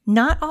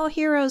Not all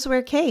heroes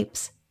wear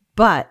capes,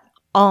 but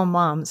all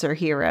moms are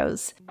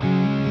heroes.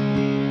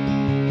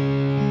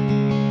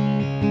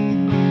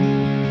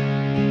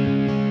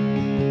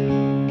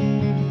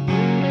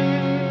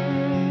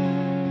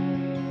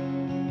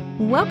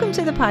 Welcome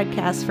to the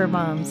podcast for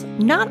moms.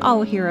 Not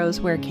all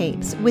heroes wear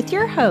capes, with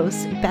your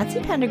hosts,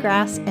 Betsy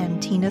Pendergrass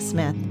and Tina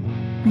Smith.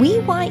 We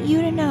want you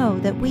to know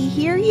that we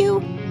hear you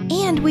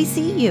and we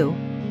see you.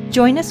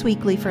 Join us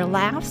weekly for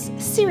laughs,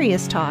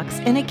 serious talks,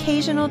 and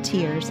occasional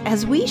tears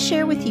as we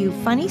share with you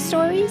funny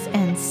stories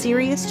and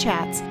serious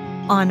chats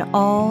on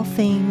all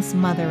things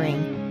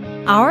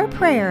mothering. Our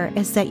prayer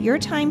is that your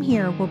time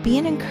here will be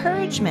an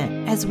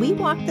encouragement as we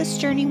walk this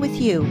journey with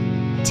you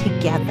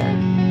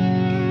together.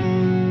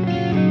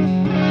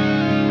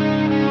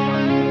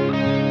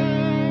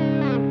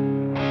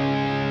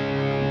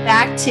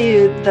 Back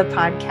to the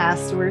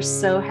podcast. We're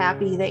so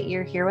happy that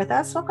you're here with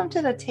us. Welcome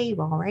to the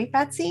table, right,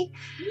 Betsy?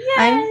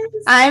 Yes.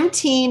 I'm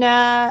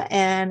Tina,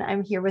 and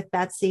I'm here with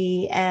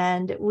Betsy,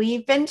 and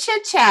we've been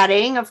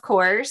chit-chatting, of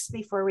course,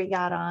 before we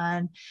got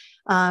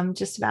on,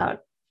 just about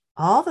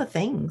all the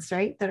things,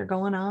 right, that are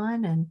going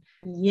on. And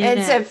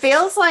it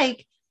feels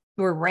like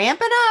we're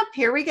ramping up.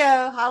 Here we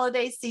go.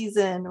 Holiday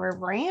season. We're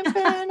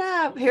ramping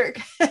up here.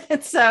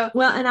 So,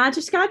 well, and I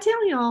just got to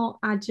tell y'all,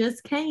 I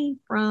just came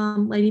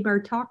from Lady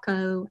Bird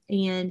Taco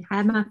and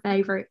had my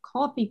favorite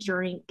coffee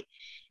drink.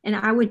 And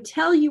I would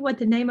tell you what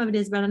the name of it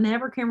is, but I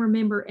never can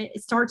remember.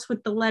 It starts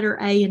with the letter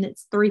A and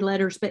it's 3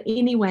 letters. But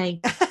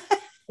anyway,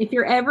 if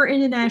you're ever in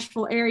the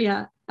Nashville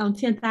area on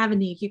 10th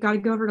Avenue, you got to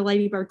go over to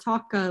Lady Bird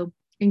Taco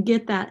and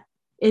get that.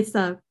 It's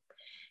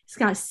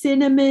got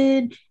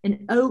cinnamon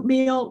and oat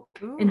milk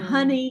and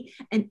honey,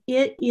 and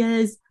it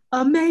is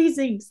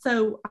amazing.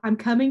 So I'm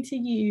coming to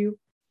you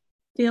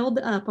filled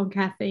up on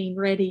caffeine,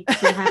 ready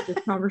to have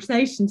this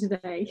conversation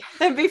today.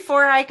 And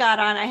before I got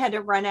on, I had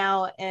to run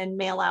out and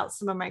mail out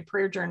some of my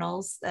prayer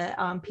journals that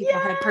people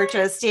had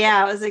purchased.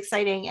 Yeah, it was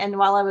exciting. And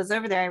while I was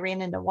over there, I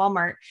ran into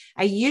Walmart.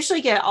 I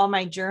usually get all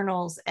my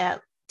journals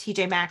at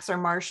TJ Maxx or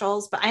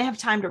Marshall's, but I have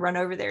time to run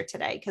over there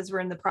today because we're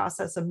in the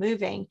process of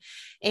moving.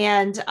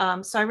 And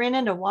so I ran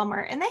into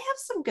Walmart, and they have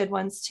some good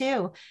ones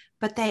too,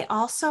 but they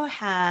also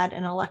had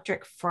an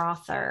electric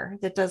frother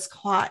that does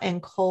hot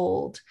and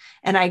cold.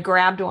 And I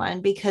grabbed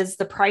one because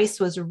the price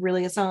was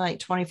it's only like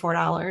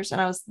 $24.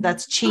 And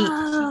that's cheap.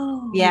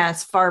 Oh.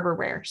 Yes,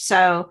 Farberware.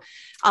 So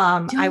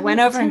I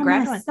went over and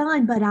grabbed one.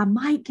 Son, but I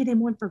might get him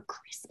one for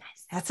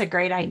Christmas. That's a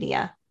great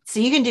idea. So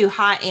you can do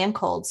hot and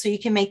cold. So you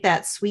can make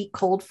that sweet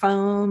cold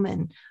foam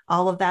and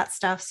all of that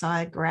stuff. So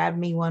I grabbed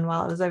me one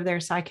while I was over there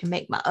so I can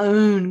make my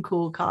own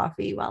cool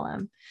coffee while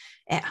I'm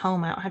at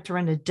home. I don't have to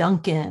run to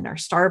Dunkin' or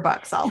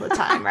Starbucks all the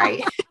time,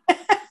 right?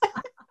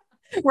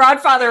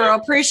 Rodfather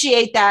will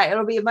appreciate that.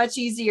 It'll be much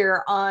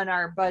easier on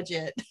our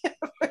budget.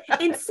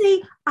 And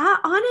see, I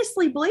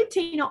honestly believe,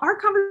 Tina, our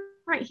conversation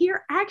right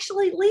here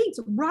actually leads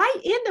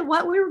right into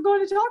what we were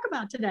going to talk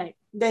about today.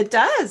 It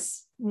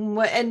does.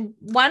 And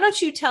why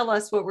don't you tell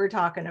us what we're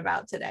talking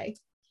about today?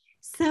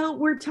 So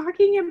we're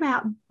talking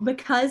about,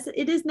 because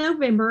it is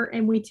November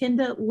and we tend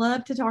to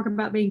love to talk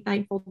about being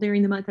thankful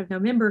during the month of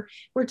November,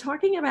 we're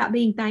talking about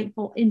being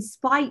thankful in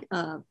spite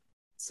of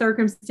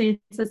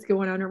circumstances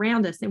going on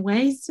around us and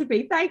ways to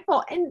be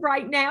thankful. And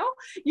right now,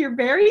 you're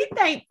very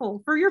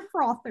thankful for your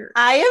frother.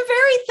 I am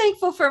very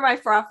thankful for my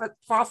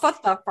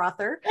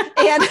frother.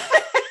 And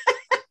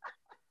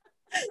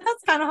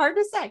that's kind of hard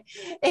to say.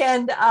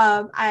 And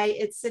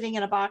it's sitting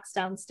in a box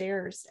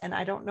downstairs, and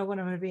I don't know when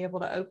I'm going to be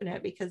able to open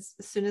it because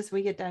as soon as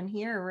we get done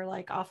here, we're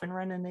like off and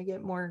running to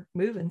get more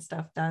moving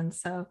stuff done.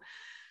 So,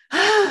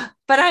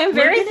 but I am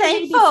very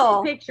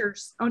thankful.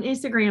 Pictures on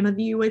Instagram of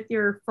you with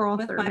your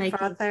frother. With my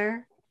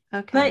frother.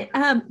 Okay.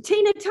 But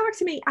Tina, talk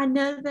to me. I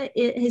know that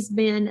it has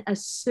been a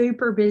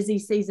super busy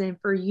season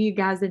for you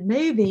guys in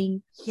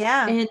moving.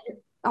 Yeah. And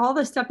all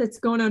the stuff that's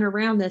going on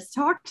around us.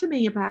 Talk to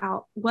me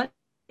about what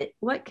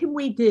can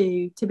we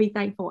do to be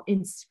thankful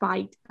in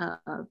spite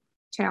of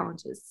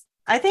challenges?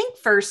 I think,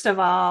 first of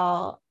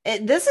all,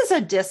 this is a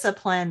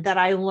discipline that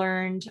I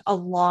learned a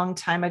long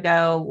time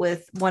ago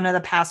with one of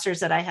the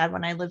pastors that I had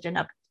when I lived in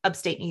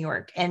upstate New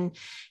York. And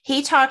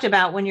he talked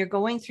about when you're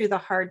going through the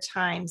hard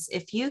times,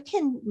 if you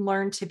can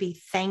learn to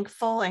be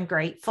thankful and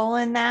grateful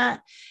in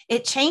that,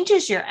 it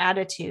changes your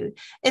attitude.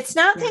 It's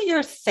not that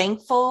you're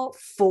thankful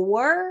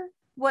for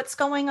what's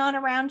going on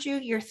around you,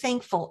 you're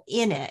thankful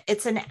in it.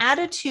 It's an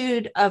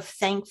attitude of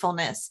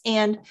thankfulness.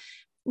 And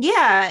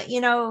yeah,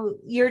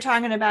 you're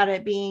talking about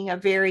it being a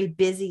very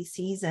busy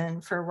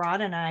season for Rod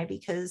and I,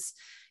 because,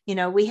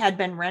 we had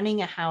been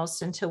renting a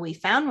house until we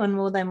found one.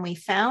 Well, then we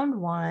found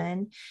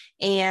one,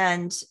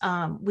 and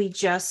we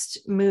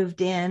just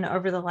moved in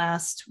over the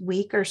last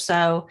week or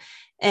so.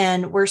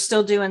 And we're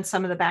still doing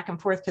some of the back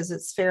and forth because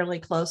it's fairly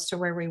close to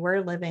where we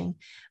were living.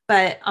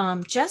 But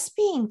just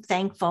being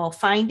thankful,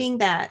 finding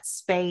that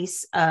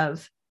space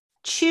of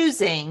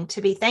choosing to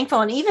be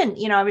thankful. And even,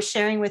 I was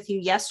sharing with you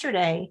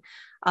yesterday,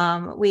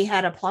 we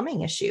had a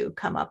plumbing issue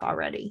come up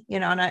already,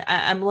 and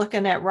I'm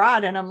looking at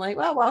Rod and I'm like,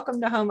 well, welcome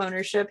to home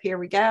ownership. Here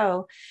we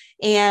go.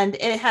 And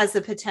it has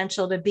the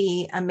potential to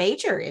be a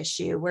major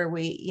issue where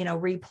we,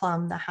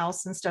 replumb the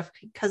house and stuff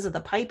because of the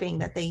piping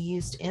that they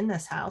used in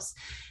this house.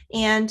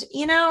 And,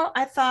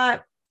 I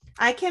thought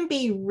I can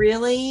be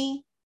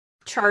really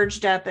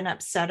charged up and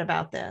upset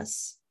about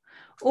this,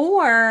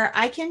 or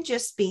I can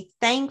just be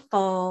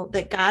thankful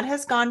that God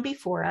has gone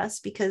before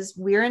us because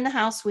we're in the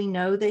house we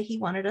know that he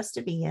wanted us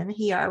to be in.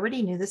 He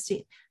already knew this.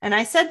 And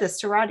I said this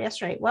to Rod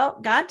yesterday. Well,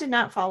 God did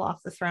not fall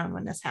off the throne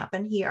when this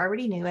happened. He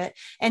already knew it.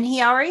 And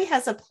he already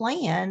has a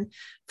plan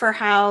for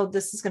how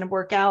this is going to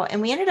work out.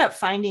 And we ended up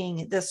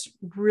finding this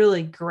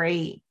really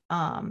great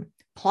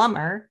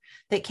plumber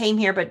that came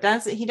here, but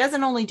he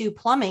doesn't only do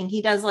plumbing.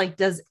 He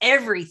does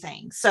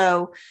everything.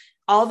 So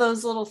all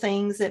those little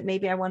things that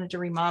maybe I wanted to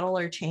remodel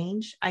or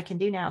change, I can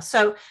do now.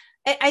 So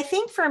I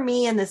think for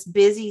me in this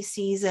busy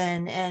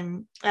season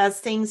and as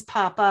things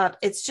pop up,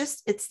 it's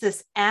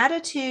this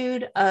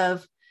attitude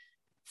of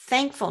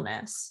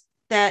thankfulness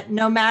that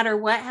no matter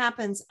what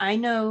happens, I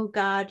know,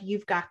 God,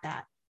 you've got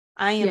that.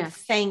 I am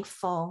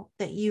thankful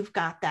that you've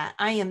got that.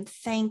 I am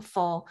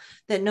thankful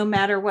that no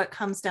matter what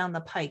comes down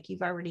the pike,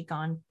 you've already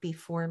gone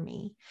before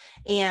me.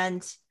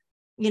 And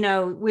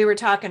we were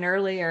talking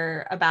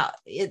earlier about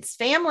it's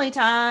family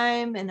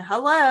time and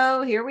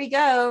hello, here we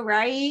go,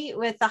 right?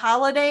 With the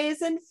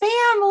holidays and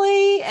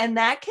family. And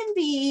that can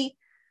be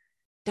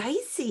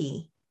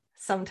dicey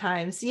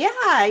sometimes.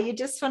 Yeah. You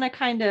just want to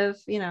kind of,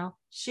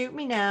 shoot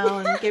me now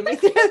and give me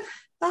the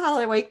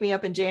holiday, wake me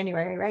up in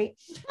January, right?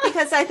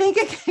 Because I think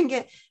it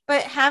can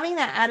but having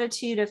that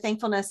attitude of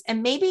thankfulness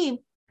and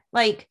maybe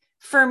like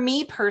for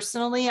me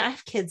personally, I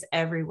have kids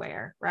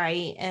everywhere,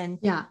 right? And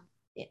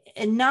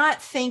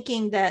not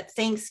thinking that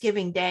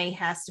Thanksgiving Day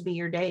has to be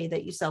your day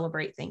that you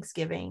celebrate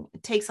Thanksgiving.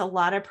 It takes a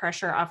lot of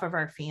pressure off of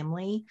our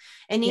family.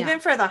 And even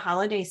for the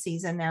holiday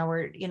season now,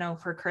 we're,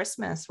 for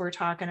Christmas, we're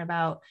talking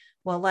about,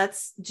 well,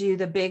 let's do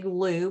the big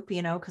loop,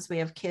 because we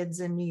have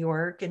kids in New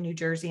York and New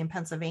Jersey and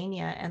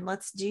Pennsylvania, and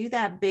let's do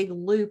that big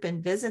loop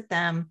and visit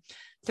them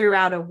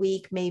throughout a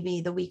week,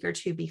 maybe the week or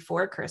two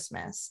before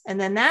Christmas. And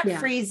then that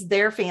frees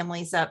their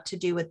families up to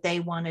do what they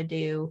want to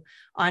do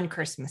on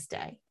Christmas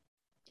Day.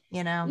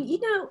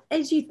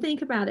 As you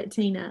think about it,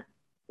 Tina,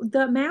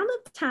 the amount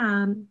of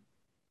time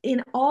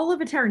in all of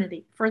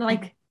eternity for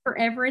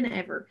forever and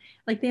ever,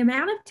 the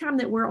amount of time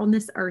that we're on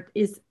this earth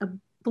is a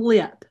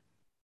blip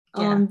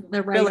on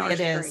the radar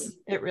screen.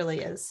 It really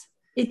is.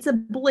 It's a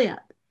blip,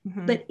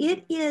 but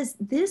it is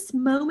this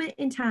moment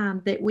in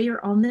time that we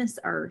are on this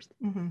earth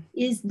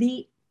is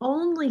the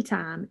only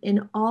time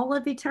in all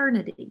of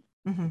eternity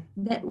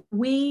that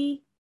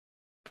we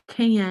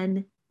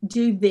can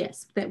do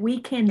this, that we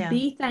can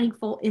be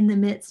thankful in the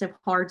midst of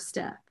hard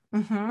stuff.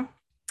 And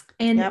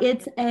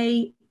it's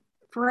a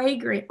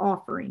fragrant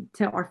offering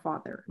to our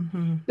Father,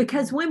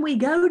 because when we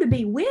go to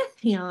be with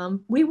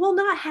him, we will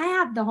not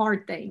have the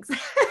hard things.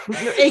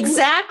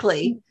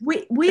 Exactly.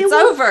 We it's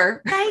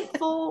over.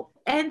 Thankful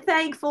and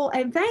thankful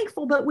and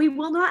thankful, but we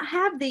will not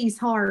have these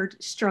hard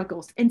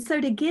struggles. And so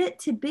to get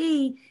to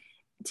do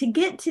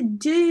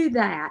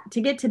that, to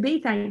get to be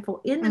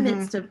thankful in the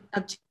midst of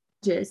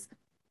challenges,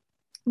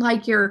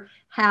 like your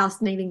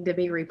house needing to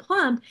be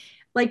replumbed,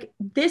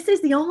 this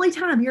is the only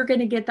time you're going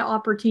to get the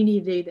opportunity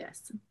to do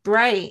this.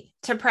 Right.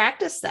 To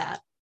practice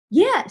that.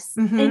 Yes.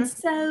 And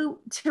so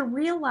to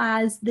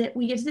realize that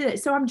we get to do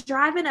it. So I'm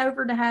driving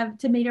over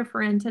to meet a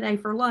friend today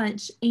for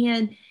lunch,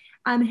 and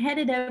I'm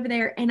headed over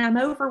there and I'm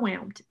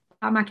overwhelmed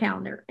by my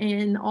calendar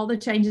and all the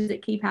changes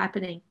that keep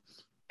happening.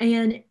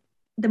 And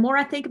the more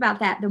I think about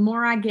that, the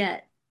more I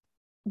get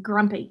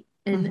grumpy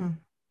and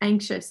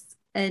anxious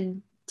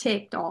and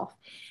ticked off.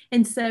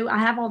 And so I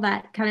have all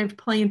that kind of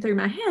playing through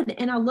my head,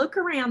 and I look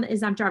around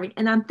as I'm driving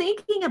and I'm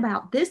thinking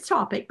about this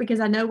topic because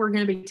I know we're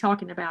going to be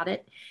talking about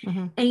it.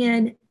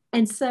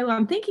 And so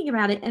I'm thinking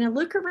about it, and I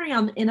look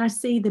around and I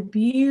see the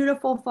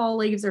beautiful fall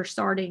leaves are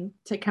starting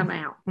to come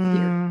out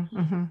here.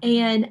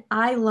 And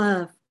I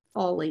love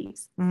fall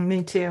leaves.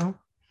 Me too.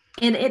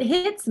 And it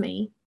hits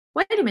me.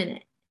 Wait a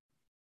minute.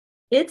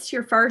 It's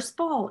your first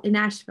fall in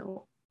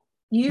Nashville.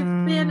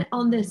 You've been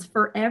on this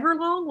forever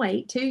long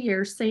wait, 2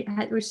 years,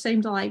 which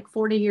seems like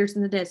 40 years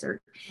in the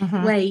desert,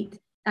 wait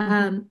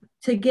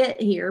to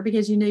get here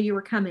because you knew you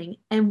were coming.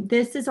 And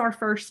this is our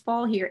first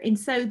fall here. And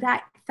so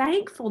that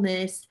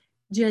thankfulness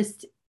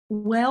just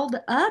welled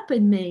up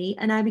in me.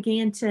 And I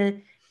began to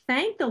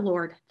thank the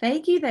Lord.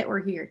 Thank you that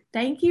we're here.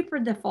 Thank you for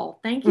the fall.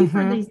 Thank you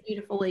for these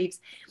beautiful leaves.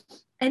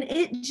 And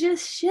it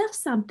just shifts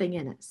something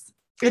in us.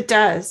 It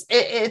does.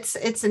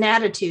 It's an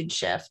attitude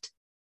shift.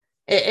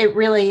 It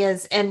really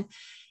is. And,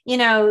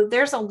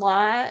 there's a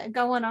lot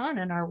going on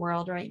in our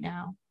world right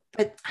now,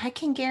 but I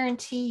can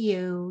guarantee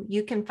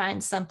you can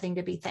find something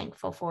to be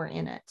thankful for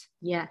in it.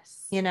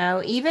 Yes.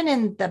 Even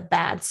in the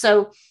bad.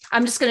 So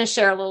I'm just going to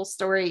share a little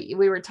story.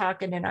 We were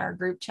talking in our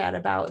group chat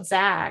about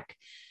Zach.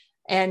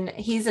 and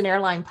he's an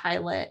airline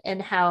pilot,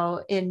 and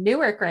how in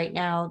Newark right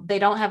now, they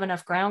don't have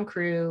enough ground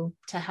crew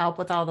to help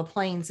with all the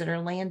planes that are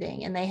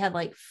landing. And they had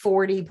like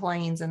 40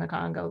 planes in the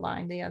Congo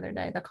line the other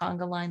day, the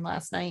Congo line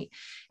last night.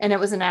 And it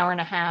was an hour and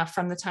a half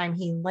from the time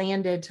he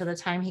landed to the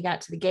time he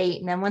got to the gate.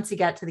 And then once he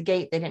got to the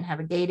gate, they didn't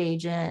have a gate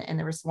agent. And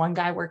there was one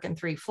guy working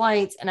 3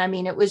 flights. And I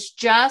mean, it was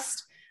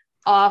just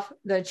off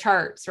the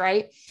charts.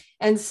 Right.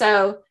 And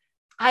so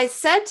I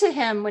said to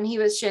him when he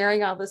was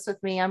sharing all this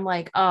with me, I'm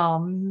like, oh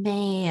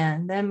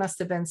man, there must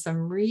have been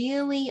some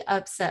really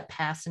upset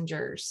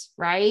passengers,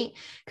 right?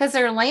 Because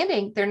they're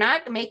landing, they're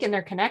not making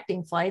their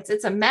connecting flights.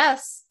 It's a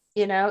mess,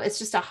 it's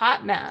just a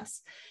hot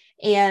mess.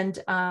 And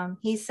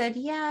he said,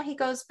 yeah, he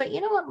goes, but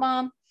you know what,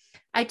 Mom?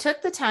 I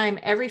took the time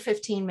every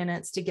 15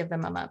 minutes to give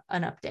them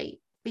an update,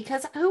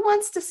 because who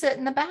wants to sit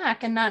in the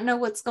back and not know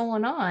what's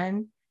going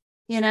on,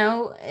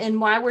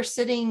 and why we're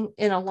sitting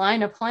in a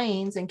line of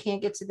planes and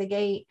can't get to the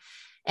gate.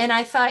 And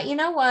I thought, you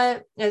know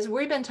what, as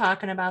we've been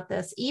talking about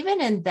this, even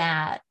in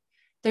that,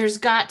 there's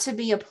got to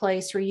be a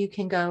place where you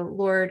can go,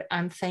 Lord,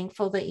 I'm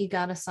thankful that you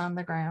got us on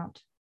the ground.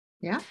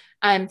 Yeah.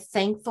 I'm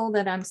thankful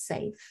that I'm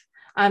safe.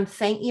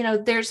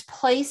 There's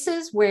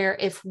places where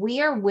if we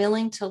are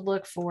willing to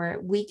look for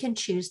it, we can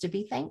choose to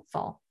be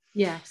thankful.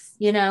 Yes.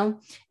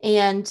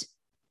 And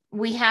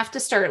we have to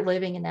start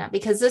living in that,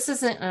 because this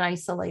isn't an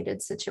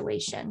isolated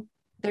situation.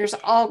 There's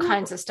all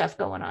kinds of stuff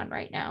going on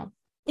right now.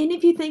 And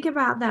if you think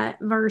about that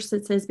verse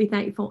that says, be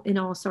thankful in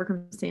all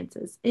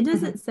circumstances, it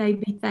doesn't say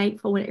be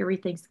thankful when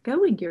everything's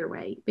going your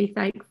way. Be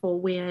thankful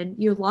when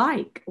you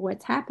like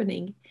what's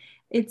happening.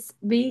 It's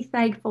be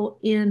thankful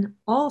in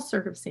all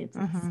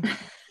circumstances.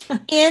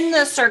 In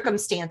the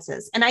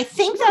circumstances. And I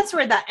think that's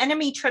where the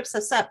enemy trips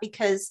us up,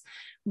 because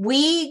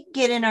we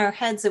get in our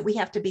heads that we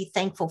have to be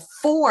thankful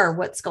for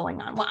what's going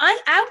on. Well,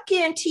 I'll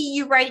guarantee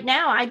you right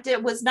now,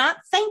 was not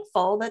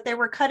thankful that they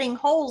were cutting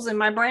holes in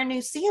my brand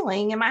new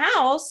ceiling in my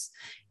house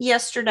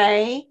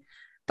yesterday,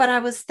 but I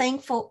was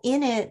thankful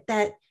in it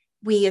that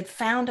we had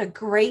found a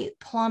great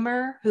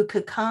plumber who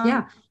could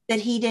come, that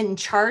he didn't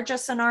charge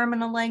us an arm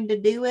and a leg to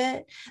do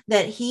it,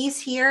 that he's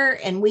here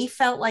and we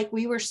felt like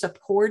we were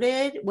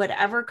supported,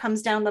 whatever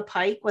comes down the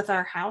pike with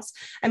our house.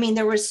 I mean,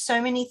 there were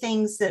so many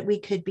things that we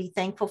could be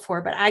thankful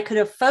for, but I could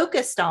have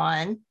focused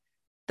on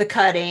the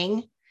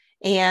cutting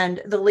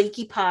and the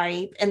leaky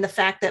pipe and the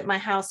fact that my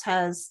house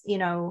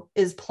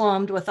is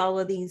plumbed with all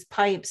of these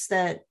pipes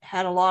that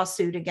had a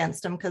lawsuit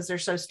against them because they're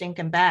so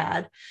stinking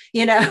bad,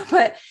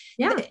 but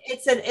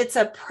it's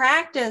a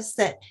practice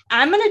that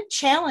I'm going to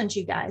challenge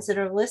you guys that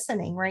are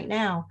listening right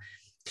now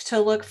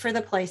to look for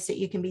the place that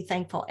you can be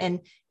thankful.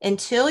 And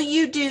until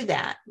you do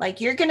that,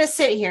 like, you're going to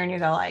sit here and you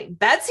go like,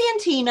 Betsy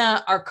and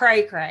Tina are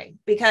cray cray,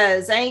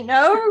 because ain't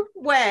no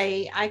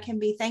way I can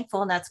be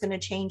thankful. And that's going to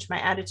change my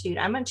attitude.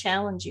 I'm going to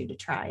challenge you to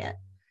try it,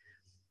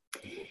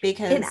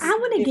 because and I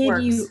want to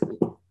give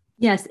you,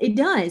 yes, it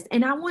does.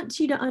 And I want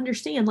you to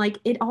understand, like,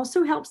 it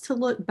also helps to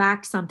look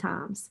back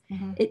sometimes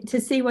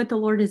to see what the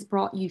Lord has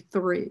brought you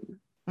through.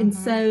 And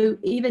so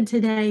even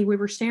today we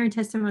were sharing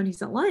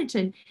testimonies at lunch,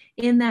 and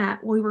in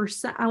that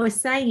I was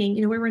saying,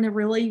 we were in a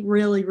really,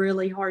 really,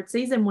 really hard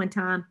season one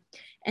time,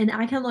 and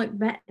I can look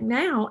back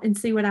now and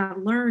see what I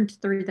learned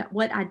through that,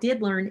 what I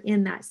did learn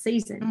in that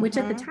season, which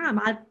at the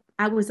time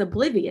I was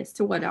oblivious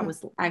to what I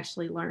was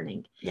actually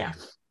learning. Yeah.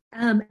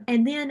 And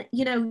then,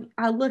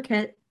 I look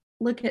at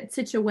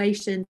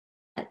situations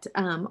that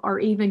are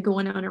even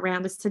going on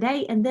around us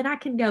today, and then I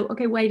can go,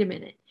 okay, wait a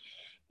minute.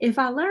 If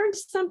I learned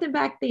something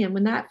back then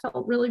when that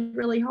felt really,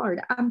 really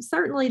hard, I'm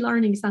certainly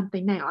learning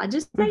something now. I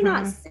just may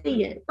not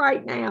see it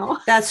right now.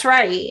 That's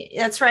right.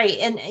 That's right.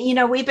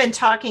 And, we've been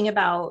talking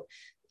about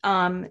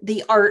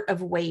the art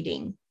of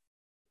waiting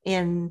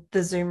in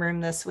the Zoom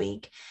room this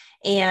week.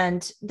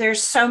 And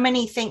there's so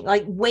many things,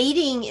 like,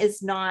 waiting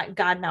is not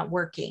God not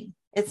working.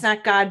 It's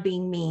not God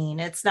being mean.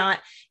 It's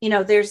not,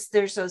 there's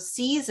those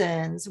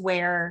seasons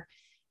where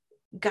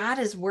God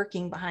is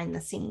working behind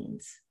the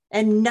scenes.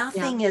 And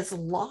nothing is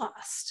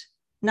lost.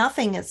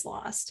 Nothing is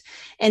lost.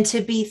 And to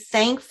be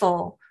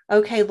thankful,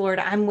 okay, Lord,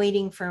 I'm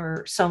waiting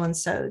for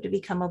so-and-so to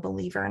become a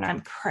believer, and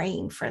I'm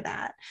praying for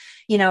that,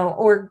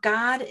 or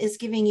God is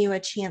giving you a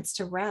chance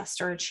to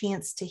rest or a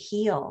chance to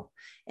heal.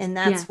 And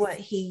that's what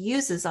he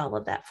uses all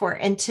of that for.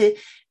 And to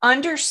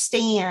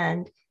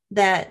understand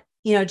that,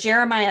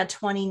 Jeremiah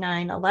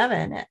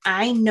 29:11,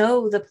 I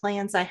know the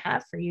plans I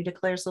have for you,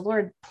 declares the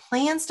Lord,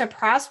 plans to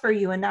prosper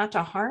you and not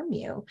to harm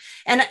you.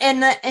 And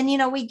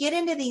we get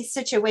into these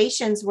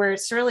situations where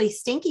it's really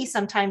stinky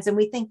sometimes, and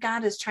we think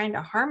God is trying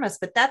to harm us,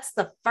 but that's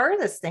the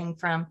furthest thing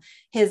from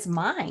his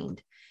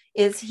mind.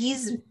 Is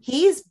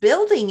he's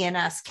building in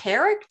us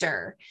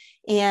character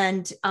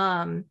and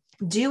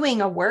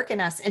doing a work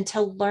in us, and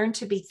to learn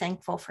to be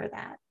thankful for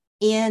that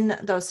in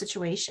those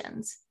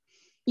situations.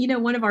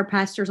 One of our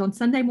pastors on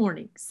Sunday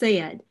morning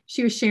said,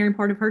 she was sharing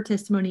part of her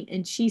testimony,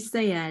 and she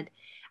said,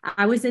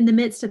 I was in the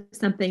midst of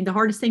something, the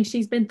hardest thing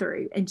she's been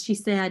through. And she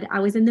said, I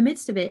was in the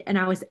midst of it and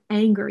I was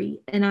angry.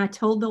 And I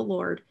told the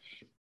Lord,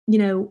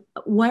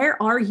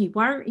 where are you?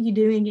 Why aren't you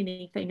doing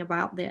anything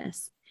about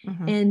this?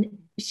 Mm-hmm. And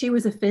she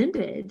was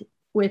offended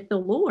with the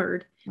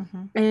Lord.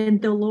 Mm-hmm.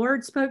 And the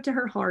Lord spoke to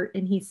her heart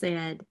and he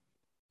said,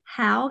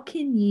 how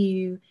can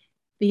you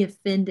be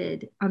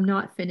offended? I'm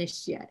not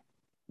finished yet.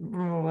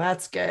 Oh,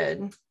 that's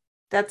good.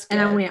 That's And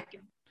I good. went,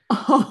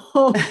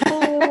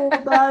 oh,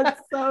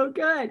 that's so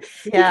good.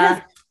 Because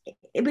Yeah.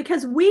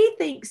 because we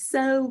think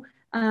so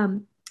Linear.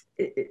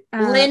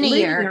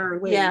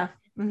 linearly, Yeah.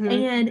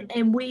 Mm-hmm.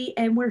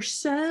 and we're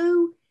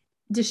so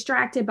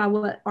distracted by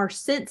what our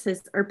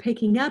senses are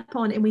picking up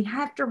on, and we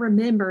have to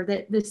remember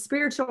that the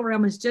spiritual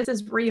realm is just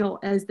as real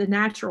as the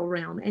natural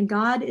realm, and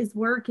God is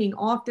working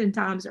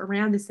oftentimes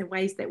around us in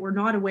ways that we're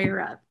not aware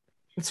of.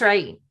 That's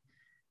right.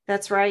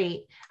 That's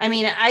right. I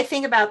mean, I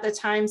think about the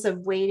times of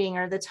waiting,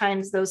 or the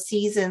times, those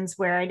seasons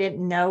where I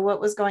didn't know what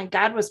was going.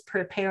 God was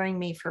preparing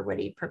me for what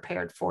he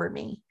prepared for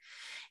me.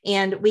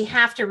 And we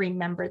have to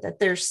remember that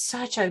there's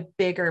such a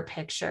bigger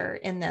picture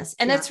in this.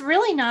 And Yeah. it's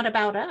really not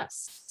about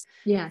us.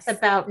 Yes. It's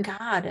about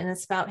God, and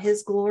it's about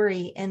his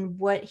glory and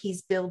what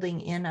he's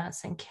building in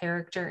us and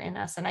character in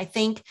us. And I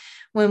think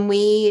when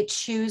we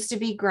choose to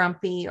be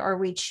grumpy, or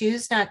we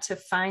choose not to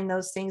find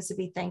those things to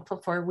be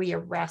thankful for, we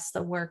arrest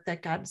the work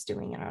that God's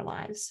doing in our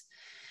lives.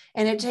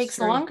 And it takes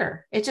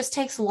longer. It just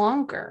takes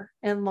longer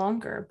and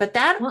longer. But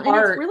that and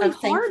art it's really of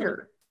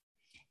harder.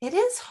 It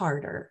is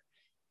harder.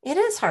 It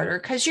is harder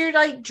because you're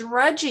like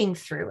drudging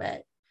through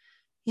it,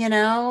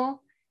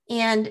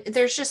 and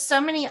there's just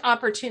so many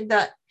opportunities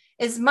that,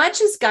 as much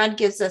as God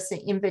gives us an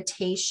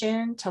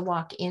invitation to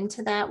walk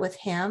into that with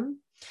him,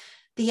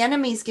 the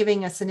enemy's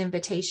giving us an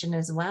invitation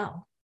as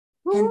well.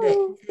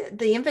 Ooh. And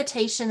the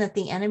invitation that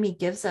the enemy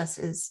gives us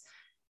is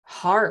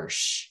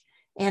harsh,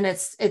 and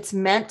it's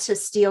meant to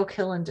steal,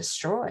 kill, and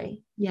destroy.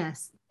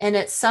 Yes. And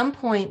at some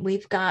point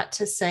we've got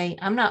to say,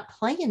 I'm not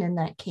playing in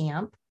that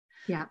camp.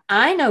 Yeah.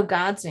 I know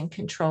God's in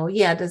control.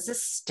 Yeah. Does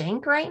this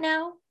stink right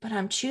now? But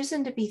I'm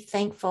choosing to be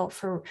thankful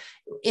for,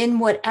 in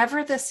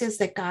whatever this is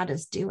that God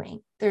is doing.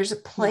 There's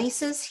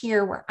places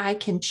here where I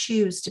can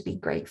choose to be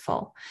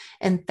grateful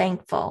and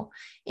thankful.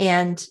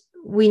 And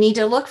we need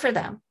to look for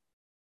them.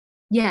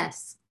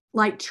 Yes.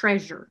 Like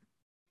treasure.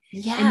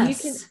 Yes. And you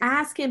can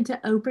ask him to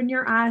open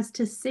your eyes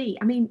to see.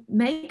 I mean,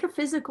 make a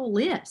physical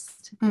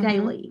list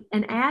daily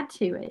and add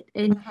to it,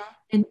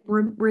 and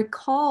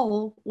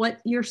recall what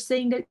you're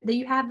seeing that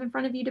you have in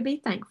front of you to be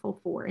thankful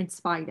for in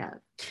spite of.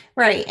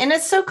 Right. And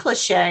it's so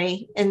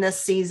cliche in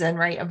this season,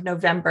 right, of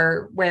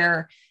November,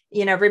 where,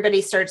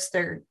 everybody starts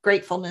their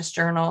gratefulness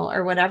journal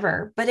or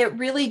whatever, but it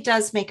really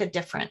does make a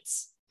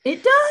difference.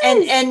 It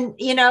does. And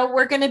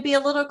we're going to be a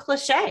little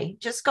cliche.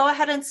 Just go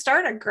ahead and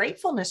start a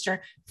gratefulness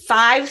journal.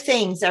 5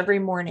 things every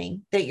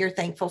morning that you're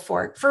thankful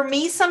for. For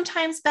me,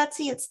 sometimes,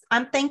 Betsy,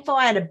 I'm thankful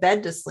I had a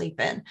bed to sleep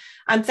in.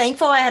 I'm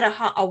thankful I had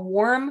a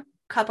warm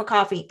cup of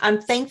coffee.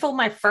 I'm thankful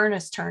my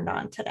furnace turned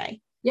on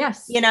today.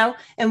 Yes.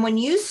 And when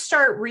you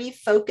start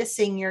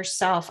refocusing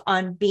yourself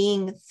on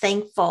being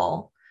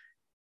thankful,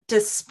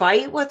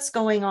 despite what's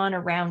going on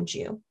around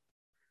you,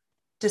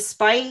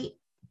 despite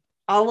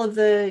all of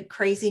the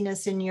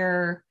craziness in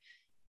your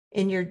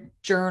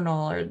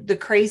journal, or the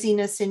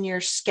craziness in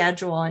your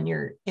schedule and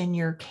in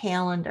your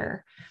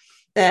calendar,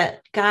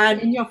 that God,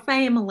 and your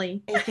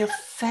family,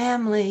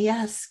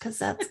 yes, because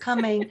that's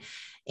coming.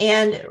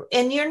 And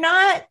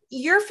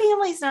your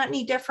family's not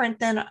any different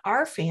than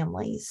our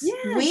families.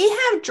 Yes. We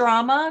have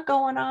drama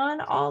going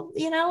on,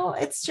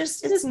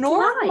 it's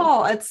normal.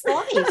 Life. It's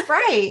life,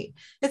 right?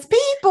 It's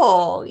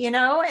people,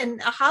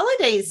 and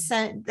holidays,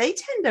 they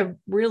tend to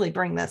really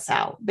bring this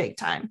out big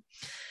time,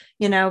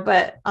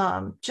 but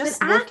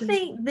I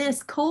think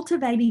this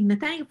cultivating the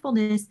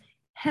thankfulness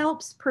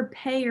helps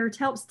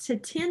to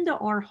tend to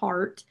our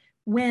heart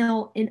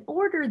well, in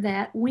order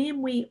that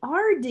when we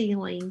are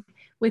dealing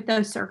with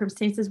those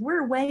circumstances,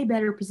 we're way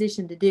better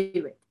positioned to do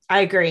it.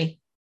 I agree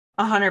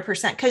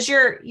 100%, because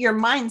your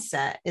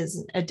mindset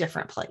is a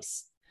different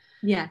place.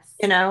 Yes.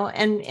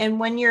 And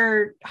when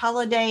your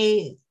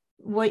holiday,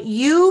 what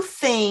you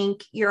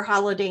think your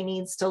holiday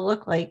needs to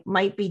look like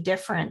might be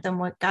different than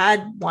what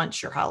God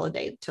wants your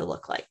holiday to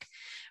look like.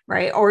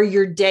 Right. Or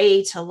your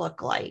day to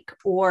look like,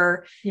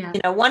 or,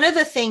 one of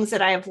the things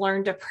that I have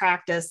learned to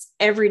practice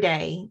every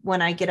day when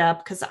I get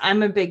up, because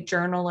I'm a big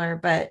journaler,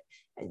 but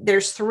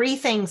there's 3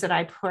 things that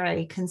I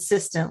pray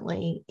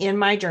consistently in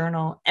my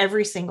journal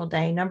every single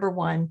day. Number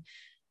 1,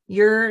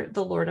 you're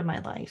the Lord of my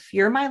life.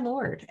 You're my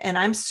Lord. And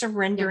I'm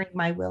surrendering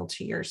my will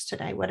to yours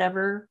today,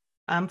 whatever,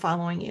 I'm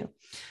following you.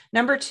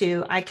 Number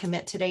 2, I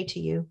commit today to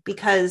you,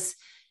 because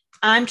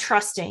I'm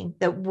trusting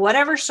that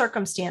whatever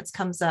circumstance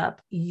comes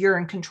up, you're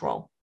in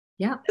control.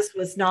 Yeah. This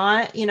was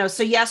not,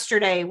 so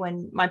yesterday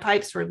when my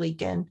pipes were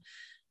leaking,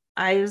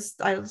 I just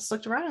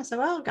looked around and said,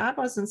 well, God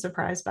wasn't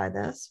surprised by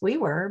this. We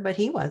were, but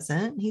he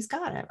wasn't. He's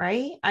got it,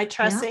 right? I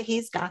trust that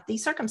he's got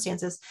these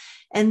circumstances,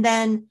 and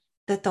then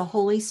that the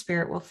Holy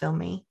Spirit will fill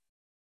me.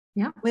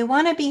 Yeah. We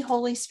want to be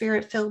Holy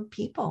Spirit filled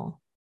people.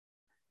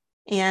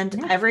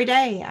 And every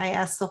day I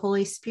ask the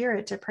Holy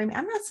Spirit to pray me.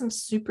 I'm not some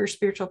super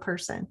spiritual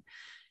person,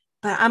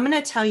 but I'm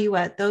going to tell you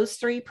what, those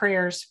 3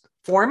 prayers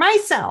for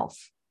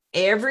myself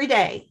every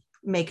day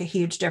make a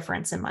huge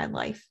difference in my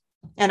life.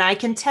 And I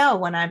can tell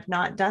when I've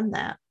not done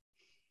that.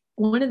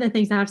 One of the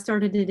things I've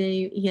started to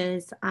do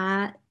is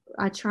I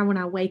try when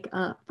I wake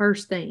up,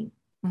 first thing,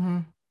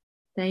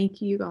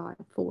 thank you, God,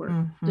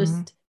 for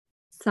just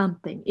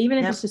something, even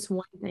if it's just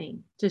one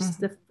thing, just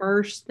the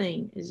first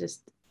thing is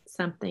just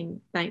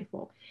something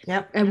thankful.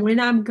 And when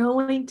I'm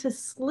going to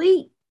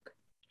sleep,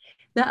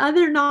 the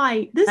other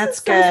night, this is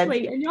so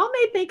sweet, and y'all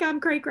may think I'm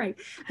cray, but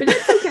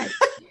it's okay.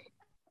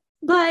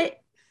 But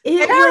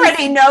I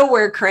already know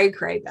we're cray,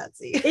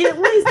 Betsy. It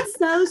was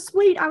so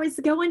sweet. I was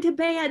going to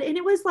bed, and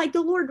it was like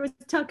the Lord was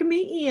tucking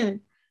me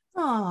in.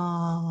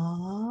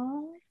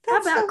 Aww. I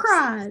about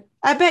cried.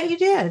 I bet you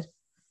did.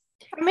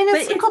 I mean,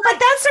 it's so cool, but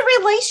that's a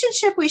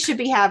relationship we should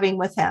be having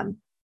with him.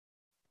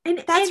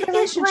 And that's a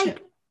relationship.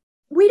 Like,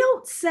 we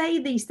don't say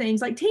these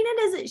things. Like, Tina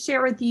doesn't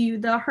share with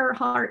you her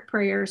heart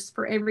prayers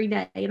for every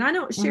day. And I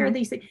don't share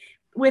these things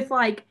with,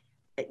 like,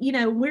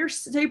 we're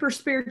super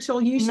spiritual.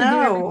 You should do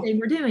everything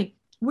we're doing.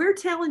 We're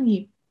telling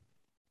you,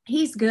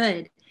 he's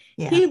good.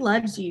 Yeah. He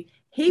loves you.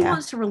 He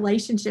wants a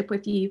relationship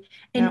with you.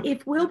 And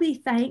if we'll be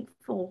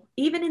thankful,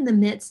 even in the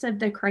midst of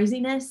the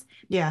craziness,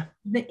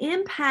 the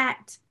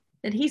impact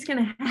that he's going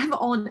to have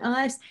on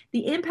us,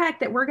 the impact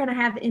that we're going to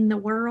have in the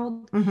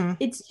world,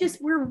 it's just,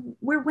 we're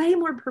way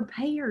more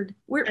prepared.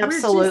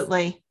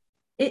 Absolutely.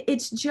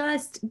 It's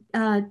just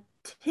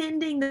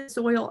tending the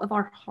soil of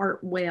our heart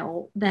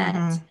well,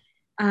 that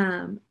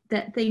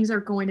that things are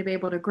going to be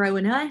able to grow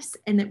in us,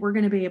 and that we're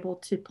going to be able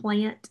to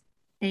plant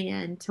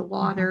and to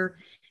water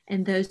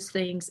and those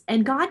things.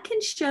 And God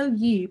can show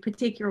you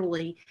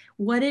particularly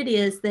what it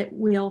is that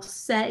will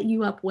set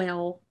you up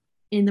well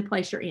in the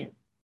place you're in.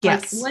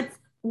 Yes. Like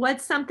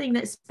what's something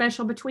that's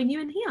special between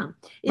you and him?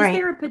 Is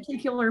there a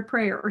particular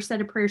prayer or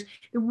set of prayers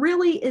that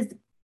really is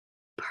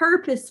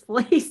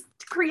purposefully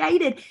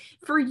created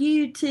for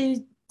you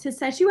to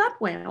set you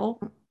up well,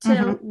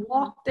 to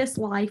walk this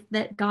life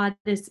that God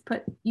has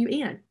put you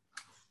in?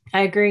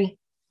 I agree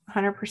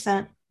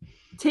 100%.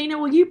 Tina,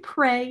 will you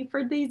pray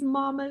for these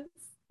mamas?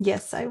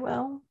 Yes, I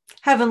will.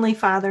 Heavenly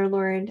Father,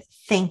 Lord,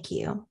 thank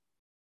you.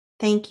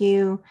 Thank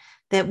you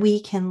that we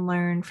can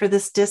learn for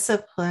this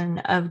discipline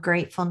of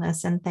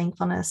gratefulness and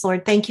thankfulness.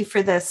 Lord, thank you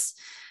for this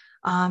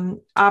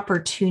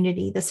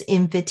opportunity, this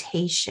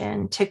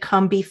invitation to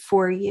come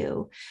before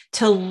you,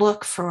 to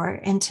look for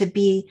and to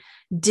be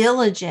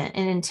diligent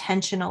and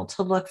intentional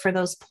to look for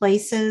those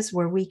places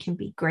where we can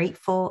be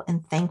grateful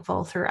and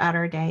thankful throughout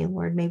our day.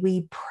 Lord, may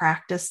we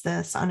practice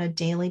this on a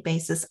daily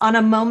basis, on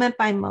a moment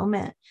by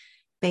moment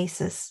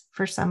basis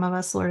for some of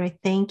us. Lord, I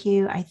thank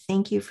you. I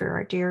thank you for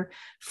our dear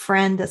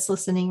friend that's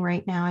listening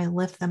right now. I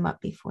lift them up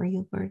before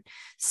you, Lord.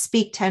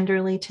 Speak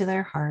tenderly to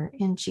their heart.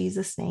 In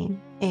Jesus'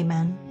 name,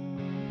 amen.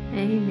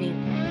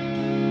 Amen.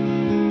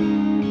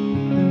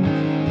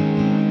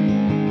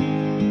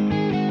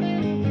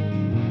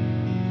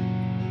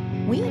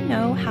 We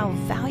know how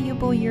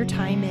valuable your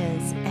time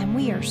is, and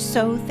we are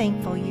so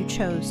thankful you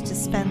chose to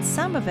spend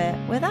some of it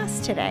with us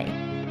today.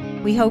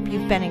 We hope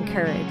you've been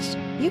encouraged.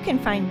 You can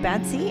find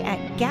Betsy at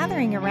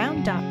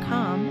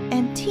gatheringaround.com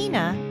and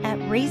Tina at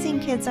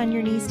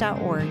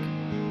raisingkidsonyourknees.org.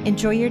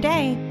 Enjoy your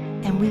day,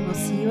 and we will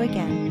see you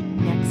again.